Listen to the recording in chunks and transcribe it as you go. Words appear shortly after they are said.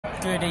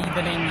Good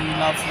evening, you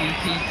lovely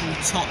people.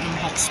 Tottenham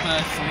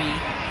Hotspur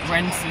 3,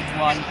 Brentford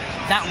 1.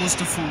 That was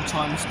the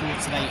full-time score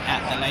today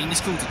at the Lane.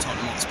 It's called the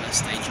Tottenham Hotspur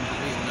Stadium, but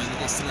we all know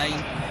that it's the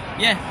Lane.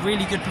 Yeah,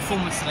 really good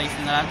performance today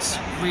from the lads.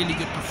 Really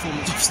good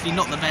performance. Obviously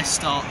not the best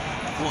start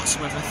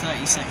whatsoever.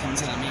 30 seconds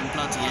in, I mean,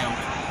 bloody hell.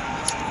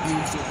 We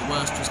all thought the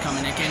worst was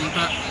coming again,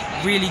 but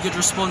really good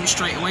response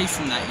straight away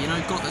from that. You know,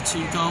 got the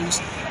 2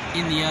 goals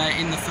in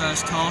the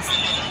first half.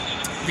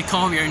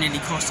 Vicario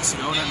nearly cost us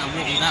a goal. I don't know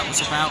what all that was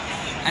about.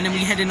 And then we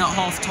head in at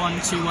half-time,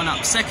 2-1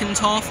 up. Second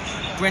half,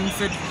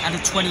 Brentford had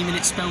a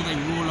 20-minute spell. They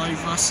were all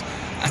over us.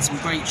 Had some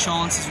great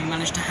chances. We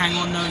managed to hang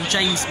on though. And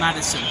James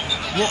Maddison,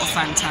 what a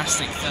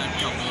fantastic third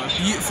goal. A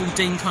beautiful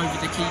dink over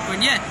the keeper.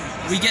 And yeah,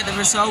 we get the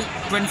result.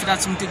 Brentford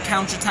had some good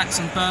counter-attacks,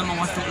 and Burma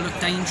I thought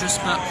looked dangerous.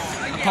 But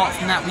apart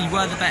from that, we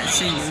were the better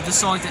team. We were the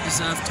side that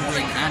deserved to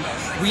win. And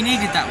we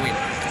needed that win.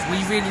 We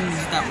really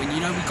needed that win.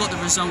 You know, we got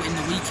the result in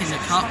the week in the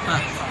cup,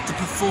 but the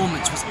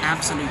performance was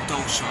absolute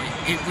dog shite.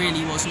 It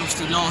really was. And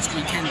obviously last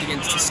weekend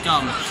against the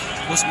Scum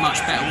wasn't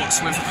much better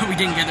whatsoever, but we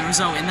didn't get the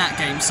result in that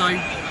game. So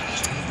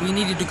we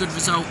needed a good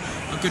result,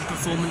 a good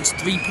performance.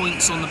 3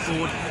 points on the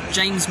board.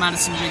 James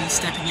Maddison really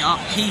stepping it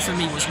up. He, for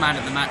me, was man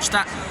of the match.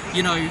 That,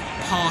 you know,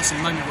 pass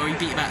and moment where he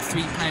beat about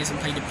 3 players and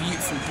played a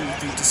beautiful ball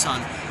through to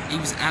Son. He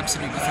was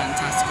absolutely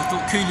fantastic. I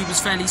thought Cooley was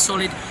fairly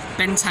solid.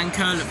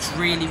 Bentancur looked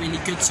really, really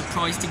good.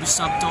 Surprised he was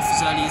subbed off as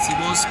early as he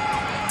was.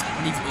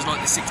 I believe it was like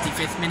the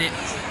 65th minute,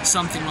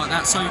 something like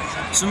that. So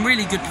some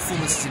really good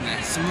performances in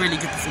there. Some really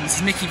good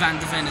performances. Mickey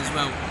van der Ven as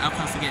well. How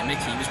can I forget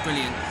Mickey? He was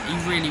brilliant. He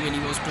really,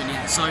 really was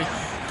brilliant. So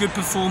good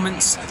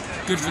performance,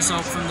 good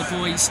result from the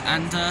boys.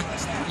 And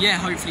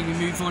yeah, hopefully we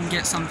move on,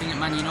 get something at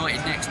Man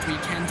United next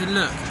weekend. And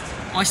look,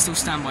 I still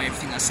stand by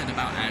everything I said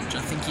about Ange.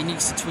 I think he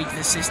needs to tweak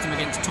the system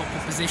against top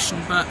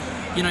opposition, but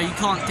you know, you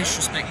can't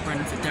disrespect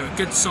Brentford. They're a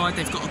good side,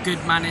 they've got a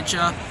good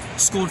manager,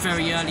 scored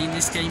very early in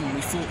this game and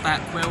we fought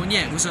back well, and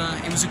yeah, it was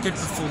a good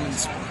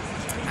performance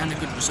and a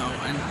good result,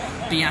 and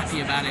be happy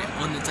about it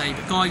on the day.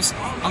 But guys,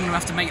 I'm going to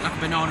have to make like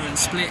a banana and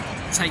split.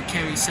 Take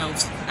care of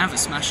yourselves, have a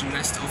smashing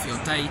rest of your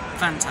day.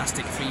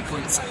 Fantastic 3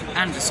 points,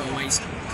 and as always,